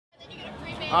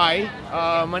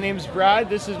Hi, my name's Brad.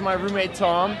 This is my roommate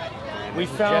Tom. We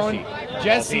found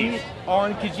Jessie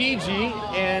on Kijiji,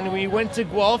 and we went to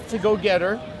Guelph to go get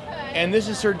her. And this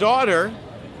is her daughter,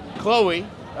 Chloe.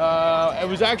 It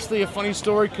was actually a funny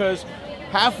story because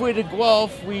halfway to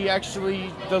Guelph,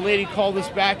 the lady called us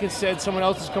back and said someone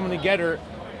else is coming to get her,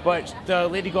 but the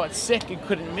lady got sick and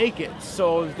couldn't make it.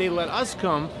 So they let us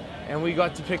come, and we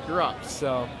got to pick her up.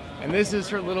 And this is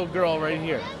her little girl right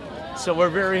here. So we're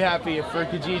very happy for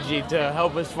Kijiji to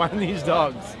help us find these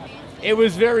dogs. It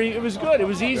was good. It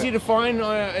was easy to find,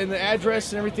 and the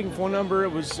address and everything, phone number.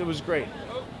 It was great.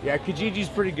 Yeah, Kijiji's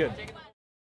pretty good.